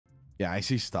Yeah, I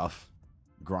see stuff.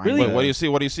 Really? Wait, what do you see?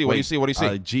 What do you see? What do you see? What do you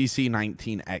see?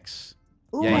 GC19X.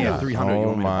 Ooh, Yeah, 300. You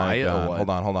want me to buy it or what?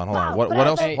 Hold on. Wow, What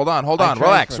else? hey, Hold on.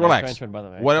 Relax.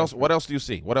 What else? What else do you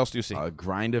see? What else do you see?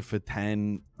 Grinder for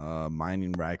 10.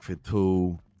 Mining rack for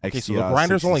 2. Okay, so the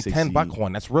grinder's only 10 buck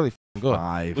one. That's really good.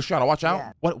 5. Luciano, watch out.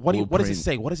 Yeah. What does it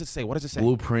say? What does it say? What does it say?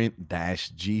 Blueprint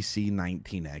dash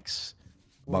GC19X.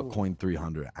 Buckcoin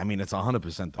 300. I mean, it's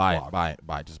 100% the Buy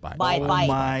block. it. Just buy it. Buy it. Oh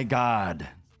my God.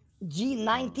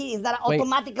 G90, is that an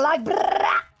automatic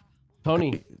lock?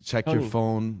 Tony. Check your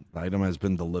phone. The item has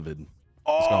been delivered.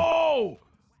 Oh!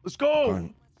 Let's go.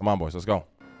 Come on, boys. Let's go.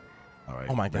 All right.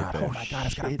 Oh my God. there. Oh my God.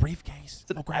 It's got a briefcase.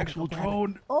 It's an actual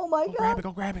drone. Oh my God.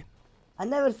 Go grab it. I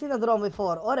never seen a drone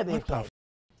before or a briefcase.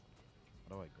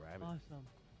 How do I grab it?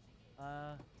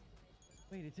 Awesome.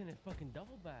 Wait, it's in a fucking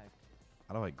double bag.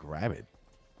 How do I grab it?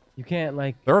 You can't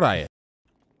like. Third eye it.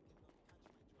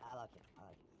 I like it.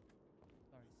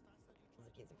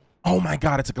 Oh my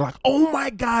God. It's a Glock. Oh my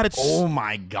God. It's. Oh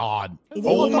my God. Is it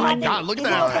Oh my automatic? God. Look at Is it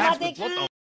that. automatic? What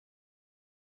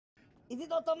the? Is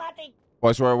it automatic?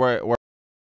 Boys, we're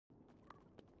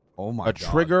Oh my a God.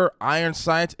 trigger, iron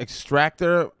sights,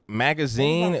 extractor,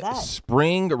 magazine, What was that?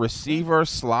 spring, receiver,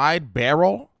 slide,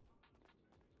 barrel.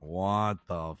 What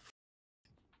the?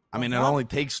 I mean, it What's up? only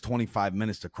takes 25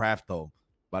 minutes to craft, though.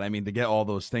 But I mean, to get all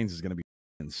those things is gonna be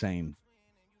insane.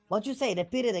 What you say?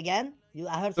 Repeat it again.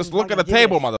 I heard. Just some look at the fucking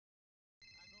table, gibberish. mother.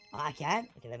 I can.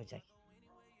 Okay, let me check.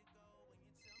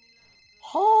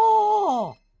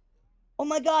 Oh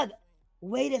my God!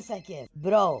 Wait a second,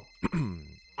 bro.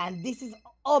 And this is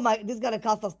this is gonna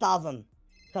cost us 1,000,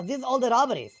 cause this is all the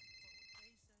robberies.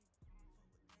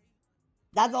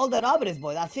 That's all the robberies,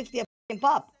 boy. That's 50 a fucking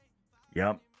pop.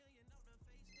 Yep.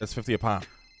 That's 50 a pop.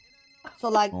 So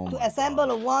like Oh to my assemble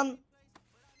gosh. one,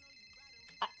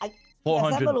 to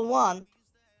 400. assemble one.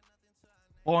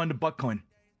 400 Buckcoin.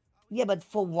 Yeah, but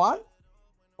for one,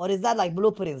 or is that like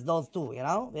blueprints? Those two, you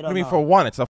know? We What don't do you mean know. for one?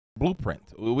 It's a blueprint.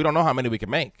 We don't know how many we can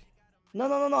make. No.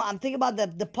 I'm thinking about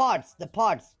the parts,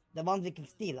 the ones we can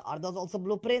steal. Are those also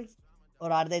blueprints,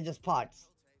 or are they just parts?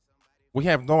 We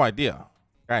have no idea.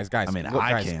 Guys, I mean, look,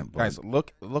 I guys, can't, but- Guys,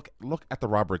 look at the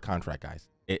robbery contract, guys.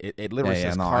 It literally Yeah,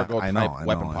 says no, cargo I type know,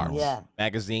 weapon I know. parts, Yeah.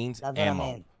 magazines, That's ammo. what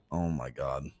I mean. Oh my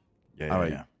God. Yeah, All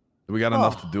right. yeah. Do we got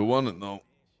enough Oh. to do one? No.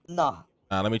 No.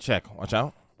 Let me check. Watch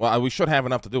out. Well, we should have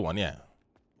enough to do one. Yeah.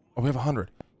 Oh, we have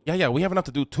 100. Yeah, we have enough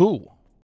to do 2.